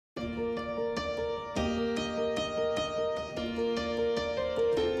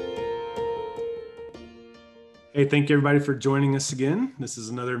Hey, thank you everybody for joining us again. This is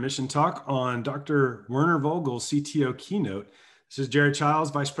another mission talk on Dr. Werner Vogels, CTO Keynote. This is Jared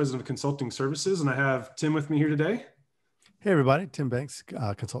Childs, Vice President of Consulting Services, and I have Tim with me here today. Hey, everybody. Tim Banks,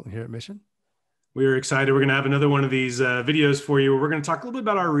 consultant here at Mission. We are excited. We're going to have another one of these videos for you. We're going to talk a little bit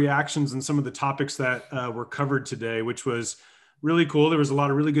about our reactions and some of the topics that were covered today, which was really cool. There was a lot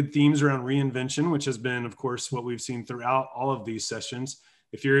of really good themes around reinvention, which has been, of course, what we've seen throughout all of these sessions.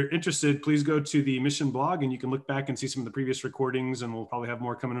 If you're interested, please go to the Mission blog and you can look back and see some of the previous recordings, and we'll probably have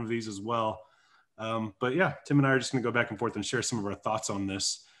more coming of these as well. But yeah, Tim and I are just going to go back and forth and share some of our thoughts on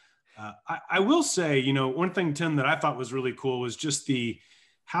this. I will say, one thing, Tim, that I thought was really cool was just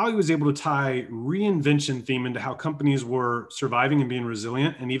how he was able to tie reinvention theme into how companies were surviving and being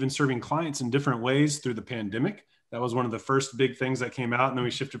resilient and even serving clients in different ways through the pandemic. That was one of the first big things that came out. And then we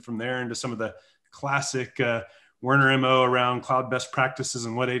shifted from there into some of the classic Werner MO around cloud best practices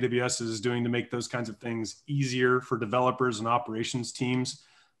and what AWS is doing to make those kinds of things easier for developers and operations teams.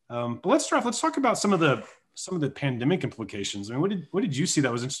 But let's talk about some of the pandemic implications. I mean, what did you see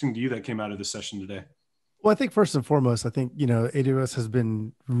that was interesting to you that came out of this session today? Well, I think first and foremost, I think, AWS has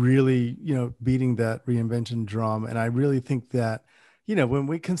been really, beating that reinvention drum. And I really think that, when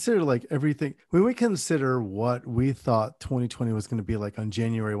we consider like everything, when we consider what we thought 2020 was going to be like on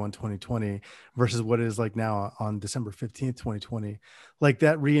January 1, 2020 versus what it is like now on December 15th, 2020, like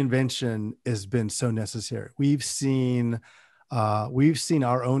that reinvention has been so necessary. We've seen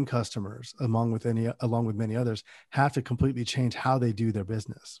our own customers, along with many others, have to completely change how they do their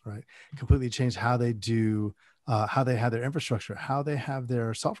business, right? Completely change how they do, how they have their infrastructure, how they have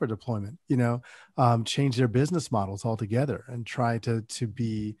their software deployment. Change their business models altogether, and try to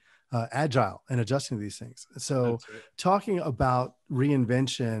be agile and adjusting to these things. So, Right. talking about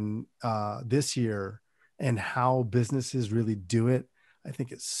reinvention this year and how businesses really do it, I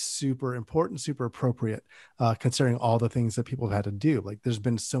think it's super important, super appropriate, considering all the things that people have had to do. Like there's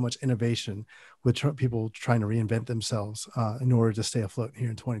been so much innovation with people trying to reinvent themselves in order to stay afloat here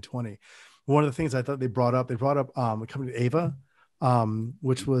in 2020. One of the things I thought they brought up a company, Ava,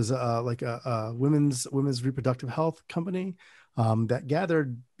 which was like a women's reproductive health company that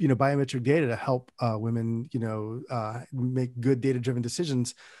gathered, biometric data to help women, make good data-driven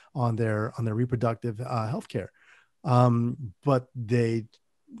decisions on their reproductive healthcare. But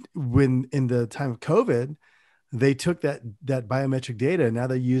when in the time of COVID, they took that biometric data, and now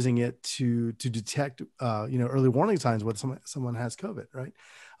they're using it to detect, early warning signs when someone has COVID, right?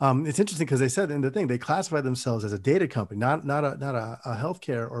 It's interesting because they said in the thing, they classified themselves as a data company, not a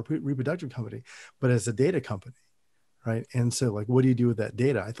healthcare or reproductive company, but as a data company. Right. And so like, what do you do with that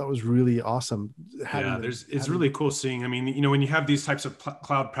data? I thought it was really awesome. It's really cool seeing. I mean, when you have these types of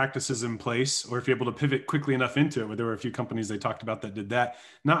cloud practices in place, or if you're able to pivot quickly enough into it, where there were a few companies they talked about that did that,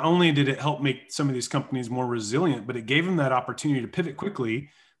 not only did it help make some of these companies more resilient, but it gave them that opportunity to pivot quickly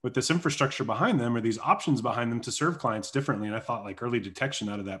with this infrastructure behind them or these options behind them to serve clients differently. And I thought like early detection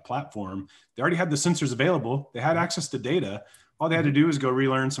out of that platform, they already had the sensors available. They had access to data. All they had to do is go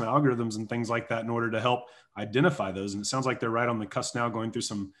relearn some algorithms and things like that in order to help identify those. And it sounds like they're right on the cusp now, going through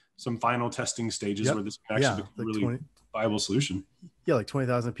some final testing stages Yep. where this can actually become a Like really 20, viable solution. yeah, like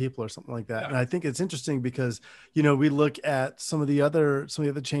 20,000 people or something like that. Yeah. And I think it's interesting because, we look at some of the other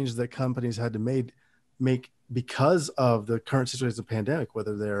changes that companies had to make because of the current situation of the pandemic,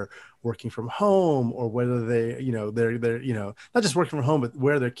 whether they're working from home or whether they're not just working from home, but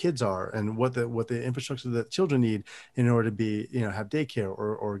where their kids are and what the infrastructure that children need in order to be, have daycare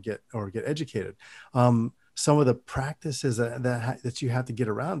or get educated. Some of the practices that you have to get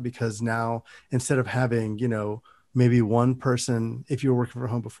around, because now instead of having, maybe one person, if you were working from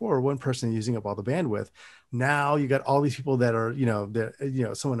home before, one person using up all the bandwidth, now you got all these people that are,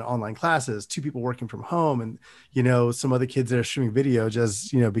 someone in online classes, two people working from home, and, some other kids that are streaming video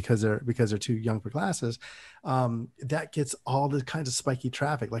just, because they're too young for classes. That gets all the kinds of spiky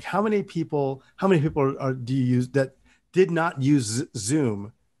traffic. Like how many people do you use that did not use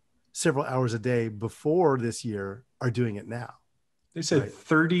Zoom several hours a day before this year are doing it now? They said Right.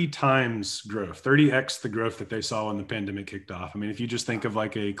 30 times growth, 30x the growth that they saw when the pandemic kicked off. I mean, if you just think of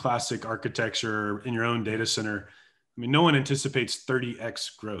like a classic architecture in your own data center, I mean, no one anticipates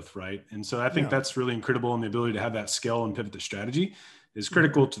 30x growth, right? And so I think No. that's really incredible. And the ability to have that scale and pivot the strategy is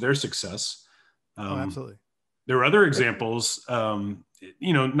critical to their success. Oh, Um, absolutely. there were other examples,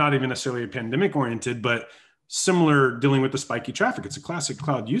 not even necessarily pandemic oriented, but similar dealing with the spiky traffic. It's a classic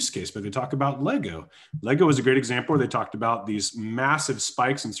cloud use case, but they talk about Lego. Lego is a great example where they talked about these massive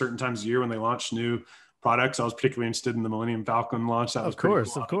spikes in certain times of year when they launch new products. I was particularly interested in the Millennium Falcon launch. That was Of pretty cool course,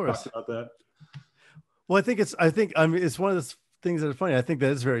 of how they talked course. about that. Well, I mean, it's one of those things that are funny. I think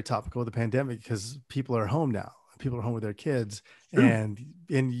that is very topical of the pandemic because people are home now. people are home with their kids, True. and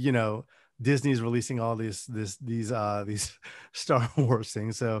Disney's releasing all these Star Wars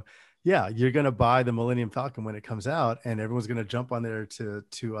things. So yeah, you're gonna buy the Millennium Falcon when it comes out, and everyone's gonna jump on there to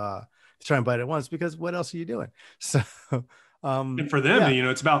try and buy it at once, because what else are you doing? So And for them, yeah,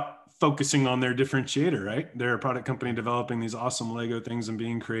 it's about focusing on their differentiator, right? They're a product company developing these awesome Lego things and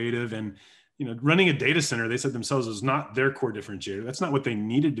being creative. And, running a data center, they said themselves, is not their core differentiator. That's not what they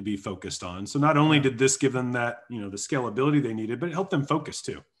needed to be focused on. So not only yeah. did this give them that, the scalability they needed, but it helped them focus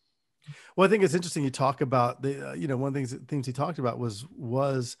too. Well, I think it's interesting. You talk about one of the things he talked about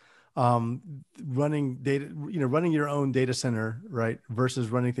was um, running data, running your own data center, right, versus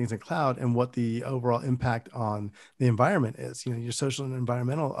running things in cloud, and what the overall impact on the environment is. Your social and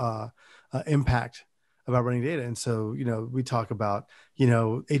environmental impact about running data. And so, we talk about,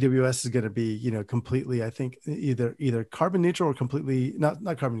 AWS is going to be, completely, I think either carbon neutral or completely not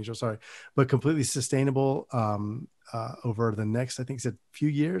carbon neutral, sorry, but completely sustainable over the next, I think it's a few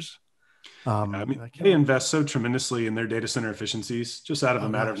years. I mean, I can't they remember. invest so tremendously in their data center efficiencies, just out of a Oh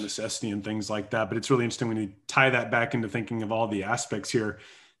matter of gosh. necessity and things like that. But it's really interesting when you tie that back into thinking of all the aspects here.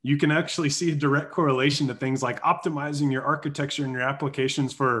 You can actually see a direct correlation to things like optimizing your architecture and your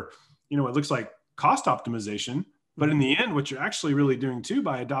applications for, it looks like cost optimization. But in Mhm. the end, what you're actually really doing too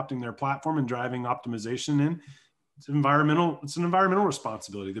by adopting their platform and driving optimization in, it's an environmental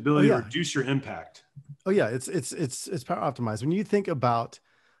responsibility, the Oh ability to yeah. reduce your impact. Oh yeah. It's power optimized. When you think about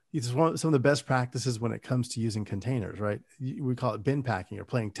some of the best practices when it comes to using containers, right? We call it bin packing or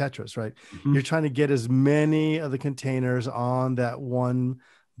playing Tetris, right? You're Mhm. trying to get as many of the containers on that one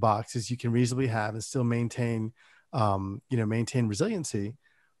box as you can reasonably have and still maintain, maintain resiliency.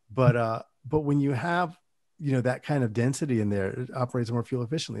 But when you have, that kind of density in there, it operates more fuel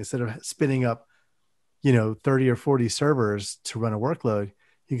efficiently. Instead of spinning up, 30 or 40 servers to run a workload,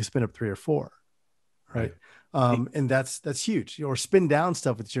 you can spin up 3 or 4, right? Right. And that's huge. Or spin down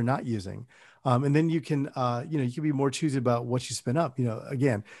stuff that you're not using, and then you can you can be more choosy about what you spin up.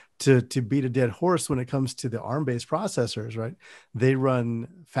 Again, to beat a dead horse when it comes to the ARM-based processors, right? They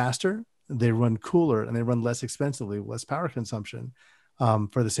run faster, they run cooler, and they run less expensively, less power consumption,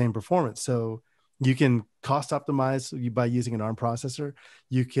 for the same performance. So you can cost optimize by using an ARM processor.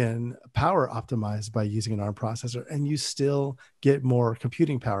 You can power optimize by using an ARM processor, and you still get more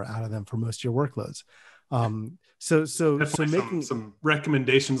computing power out of them for most of your workloads. So Definitely some making, some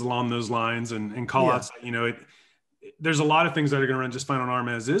recommendations along those lines and call yeah, outs that, there's a lot of things that are going to run just fine on ARM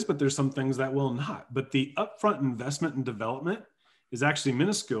as is, but there's some things that will not. But the upfront investment and development is actually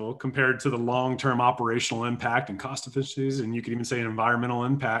minuscule compared to the long-term operational impact and cost efficiencies, and you could even say environmental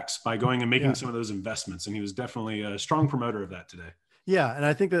impacts by going and making yeah, some of those investments. And he was definitely a strong promoter of that today. yeah. And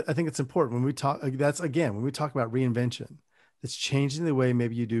I think it's important when we talk. That's again when we talk about reinvention. It's changing the way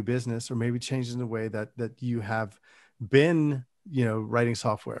maybe you do business, or maybe changing the way that you have been, writing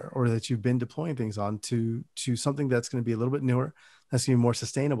software, or that you've been deploying things on to something that's going to be a little bit newer, that's going to be more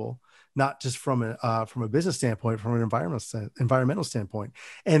sustainable, not just from a business standpoint, from an environmental standpoint,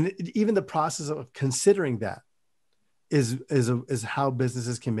 and even the process of considering that is how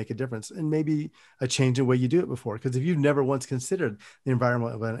businesses can make a difference, and maybe a change in the way you do it before. Because if you've never once considered the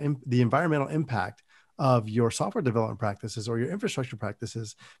environmental impact of your software development practices or your infrastructure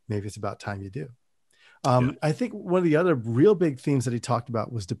practices, maybe it's about time you do. Yeah, I think one of the other real big themes that he talked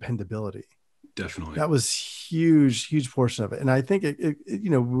about was dependability. definitely. That was huge portion of it. And I think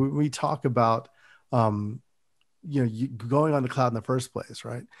when we talk about um, you going on the cloud in the first place,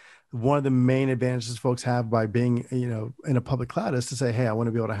 right? One of the main advantages folks have by being, in a public cloud is to say, hey, I want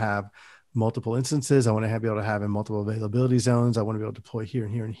to be able to have multiple instances. I want to be able to have in multiple availability zones. I want to be able to deploy here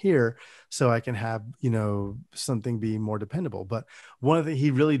and here and here, so I can have, something be more dependable. But one of the,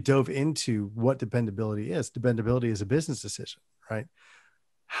 he really dove into what dependability is. Dependability is a business decision, right?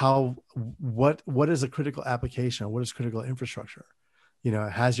 What is a critical application? What is critical infrastructure?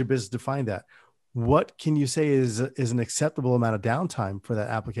 Has your business defined that? What can you say is an acceptable amount of downtime for that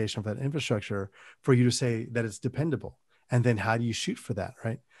application, for that infrastructure, for you to say that it's dependable? And then how do you shoot for that,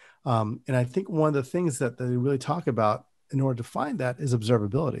 right? And I think one of the things that they really talk about in order to find that is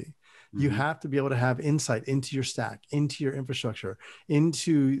observability. You Mhm. have to be able to have insight into your stack, into your infrastructure,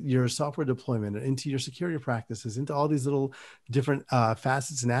 into your software deployment, into your security practices, into all these little different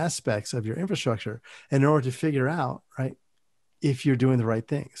facets and aspects of your infrastructure, in order to figure out, right, if you're doing the right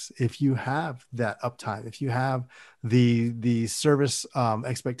things, if you have that uptime, if you have the service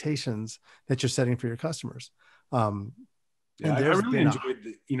expectations that you're setting for your customers. Um, Yeah, and I there's really been a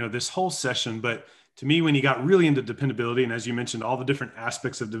enjoyed this whole session. But to me, when he got really into dependability, and as you mentioned, all the different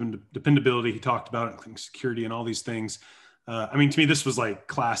aspects of dependability he talked about, including security and all these things. I mean, to me, this was like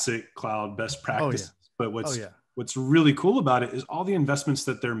classic cloud best oh yeah, practices. But oh what's yeah, what's really cool about it is all the investments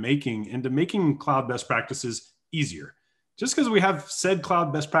that they're making into making cloud best practices easier. Just because we have said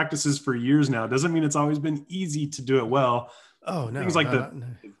cloud best practices for years now doesn't mean it's always been easy to do it well. Oh, Things no, like no, the no.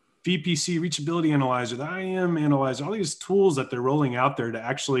 VPC reachability analyzer, the IAM analyzer, all these tools that they're rolling out there to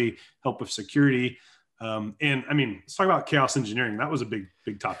actually help with security. And I mean, let's talk about chaos engineering. That was a big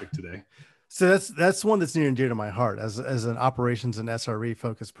topic today. So that's one that's near and dear to my heart as an operations and SRE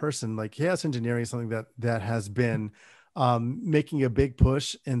focused person. Like chaos engineering is something that has been making a big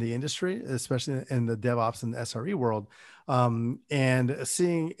push in the industry, especially in the DevOps and the SRE world. And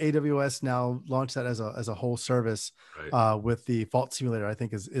seeing AWS now launch that as a whole service Right. with the fault simulator, I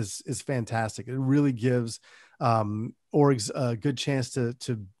think is fantastic. It really gives orgs a good chance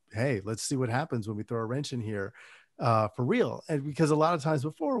to hey, let's see what happens when we throw a wrench in here. For real. And because a lot of times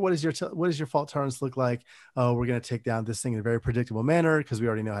before, what does your fault tolerance look like? We're going to take down this thing in a very predictable manner because we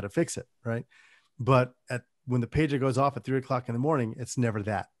already know how to fix it, right? But when the pager goes off at 3 o'clock in the morning, it's never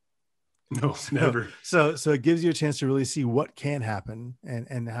that. No, never. So it gives you a chance to really see what can happen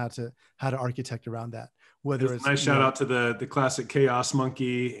and how to architect around that. Whether It's it's a nice shout out to the classic Chaos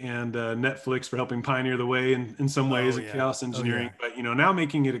Monkey and Netflix for helping pioneer the way in some ways oh in yeah, chaos oh engineering. yeah, But now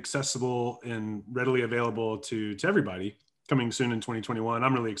making it accessible and readily available to everybody coming soon in 2021.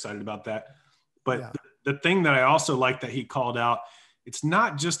 I'm really excited about that. But yeah. the thing that I also like that he called out, it's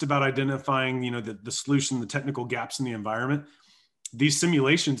not just about identifying the solution, the technical gaps in the environment. These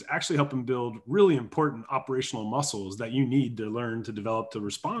simulations actually help them build really important operational muscles that you need to learn to develop to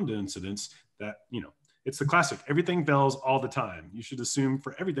respond to incidents that it's the classic everything fails all the time. You should assume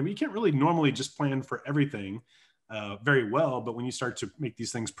for everything. You can't really normally just plan for everything very well, but when you start to make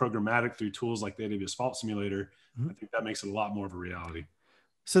these things programmatic through tools like the AWS Fault Simulator, Mhm. I think that makes it a lot more of a reality.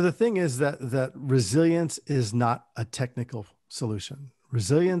 So the thing is that resilience is not a technical solution.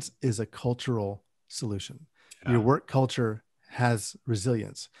 Resilience is a cultural solution. Your Yeah. work culture has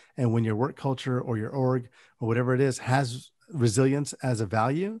resilience. And when your work culture or your org or whatever it is has resilience as a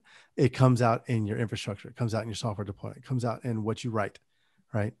value, it comes out in your infrastructure, it comes out in your software deployment, it comes out in what you write,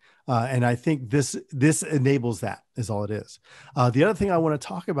 right? And I think this enables that is all it is. The other thing I want to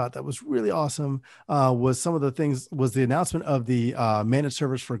talk about that was really awesome was the announcement of the managed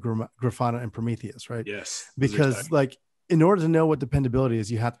servers for Grafana and Prometheus, right? Yes. Those are Because exciting. like in order to know what dependability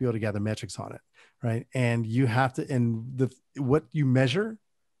is, you have to be able to gather metrics on it, right? And you have to, what you measure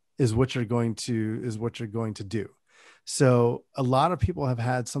is what you're going to do. So a lot of people have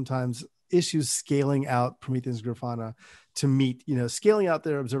had sometimes issues scaling out Prometheus and Grafana to meet, scaling out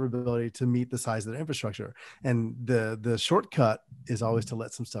their observability to meet the size of their infrastructure. And the shortcut is always to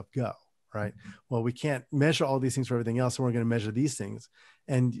let some stuff go, right? Well, we can't measure all these things for everything else, so we're going to measure these things.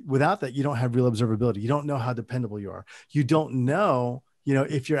 And without that, you don't have real observability. You don't know how dependable you are. You don't know,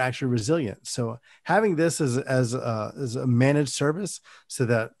 if you're actually resilient. So having this as a managed service, so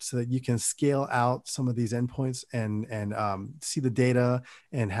that you can scale out some of these endpoints and see the data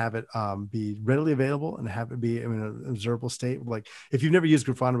and have it be readily available and have it be in an observable state. Like if you've never used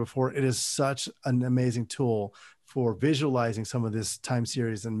Grafana before, it is such an amazing tool for visualizing some of this time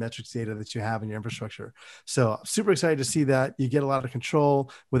series and metrics data that you have in your infrastructure. So super excited to see that. You get a lot of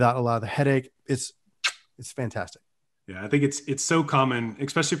control without a lot of the headache. It's fantastic. Yeah, I think it's so common,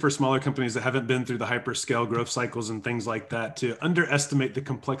 especially for smaller companies that haven't been through the hyperscale growth cycles and things like that, to underestimate the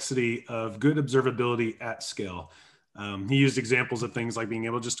complexity of good observability at scale. He used examples of things like being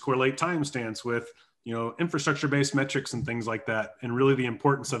able to just correlate timestamps with infrastructure-based metrics and things like that, and really the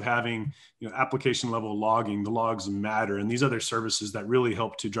importance of having application level logging. The logs matter, and these other services that really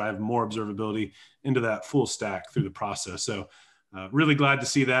help to drive more observability into that full stack through the process. So really glad to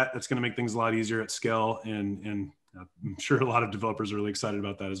see that. That's going to make things a lot easier at scale, and I'm sure a lot of developers are really excited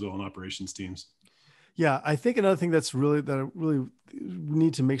about that as well in operations teams. Yeah, I think another thing that I really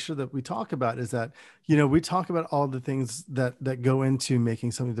need to make sure that we talk about is that, we talk about all the things that go into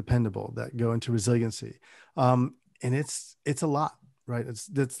making something dependable, that go into resiliency. And it's a lot, right?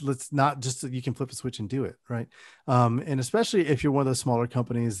 Let's not just that you can flip a switch and do it, right? And especially if you're one of those smaller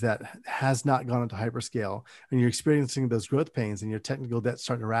companies that has not gone into hyperscale and you're experiencing those growth pains and your technical debt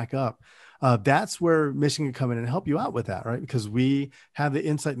starting to rack up, that's where Mission can come in and help you out with that, right? Because we have the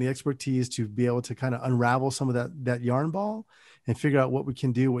insight and the expertise to be able to kind of unravel some of that yarn ball and figure out what we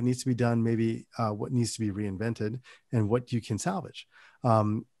can do, what needs to be done, maybe what needs to be reinvented, and what you can salvage.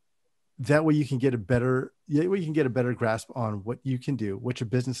 That way you can get a better grasp on what you can do, what your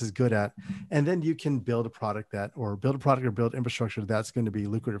business is good at, and then you can build a product or build infrastructure that's going to be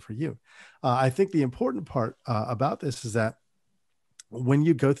lucrative for you. I think the important part about this is that when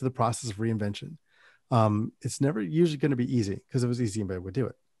you go through the process of reinvention, it's never usually going to be easy, because if it was easy, anybody would do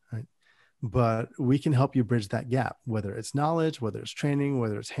it, right? but we can help you bridge that gap, whether it's knowledge, whether it's training,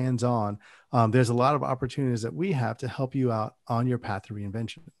 whether it's hands-on. There's a lot of opportunities that we have to help you out on your path to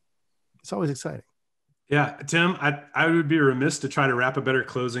reinvention. It's always exciting. Yeah, Tim, I would be remiss to try to wrap a better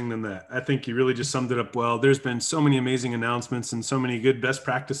closing than that. I think you really just summed it up well. There's been so many amazing announcements and so many good best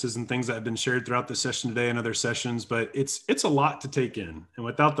practices and things that have been shared throughout the session today and other sessions, but it's a lot to take in. And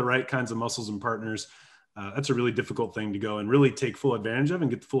without the right kinds of muscles and partners, that's a really difficult thing to go and really take full advantage of and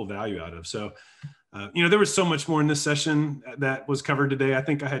get the full value out of. So, there was so much more in this session that was covered today. I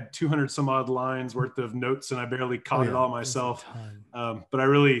think I had 200 some odd lines worth of notes and I barely caught it all myself. But I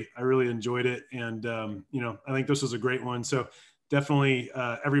really enjoyed it. And, I think this was a great one. So definitely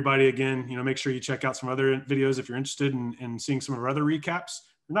everybody, again, make sure you check out some other videos if you're interested in seeing some of our other recaps,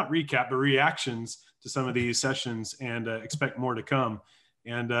 or not recap, but reactions to some of these sessions, and expect more to come.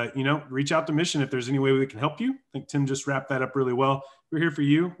 And, reach out to Mission if there's any way we can help you. I think Tim just wrapped that up really well. We're here for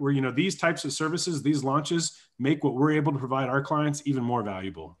you. We're, these types of services, these launches make what we're able to provide our clients even more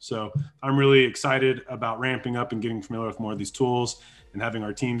valuable. So I'm really excited about ramping up and getting familiar with more of these tools and having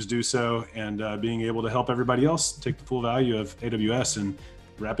our teams do so, and being able to help everybody else take the full value of AWS and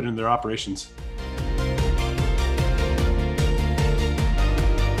wrap it into their operations.